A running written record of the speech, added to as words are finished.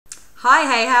Hi,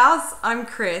 Hey House, I'm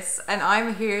Chris, and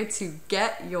I'm here to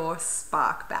get your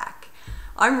spark back.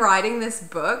 I'm writing this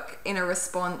book in a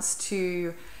response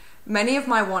to many of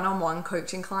my one-on-one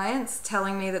coaching clients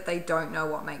telling me that they don't know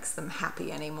what makes them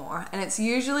happy anymore. And it's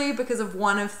usually because of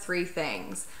one of three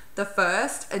things. The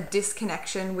first, a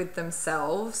disconnection with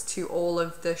themselves to all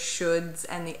of the shoulds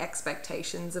and the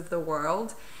expectations of the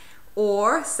world.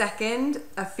 Or second,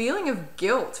 a feeling of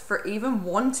guilt for even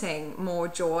wanting more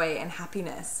joy and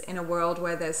happiness in a world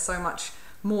where there's so much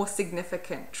more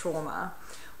significant trauma.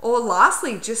 Or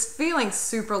lastly, just feeling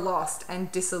super lost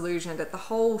and disillusioned at the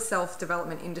whole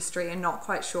self-development industry and not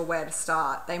quite sure where to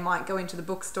start. They might go into the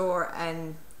bookstore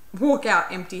and walk out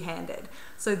empty-handed.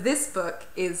 So this book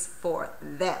is for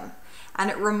them. And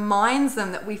it reminds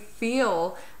them that we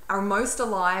feel are most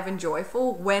alive and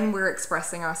joyful when we're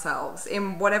expressing ourselves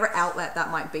in whatever outlet that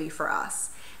might be for us.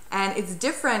 And it's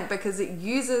different because it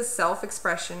uses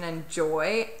self-expression and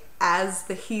joy as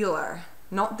the healer,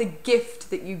 not the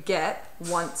gift that you get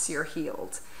once you're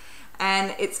healed.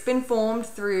 And it's been formed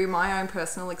through my own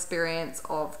personal experience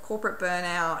of corporate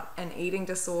burnout and eating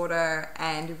disorder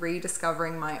and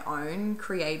rediscovering my own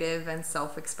creative and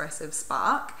self-expressive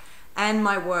spark, and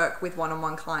my work with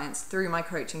one-on-one clients through my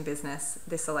coaching business,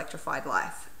 This Electrified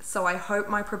Life. So I hope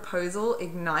my proposal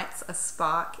ignites a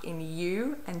spark in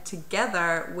you, and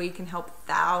together we can help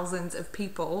thousands of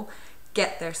people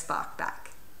get their spark back.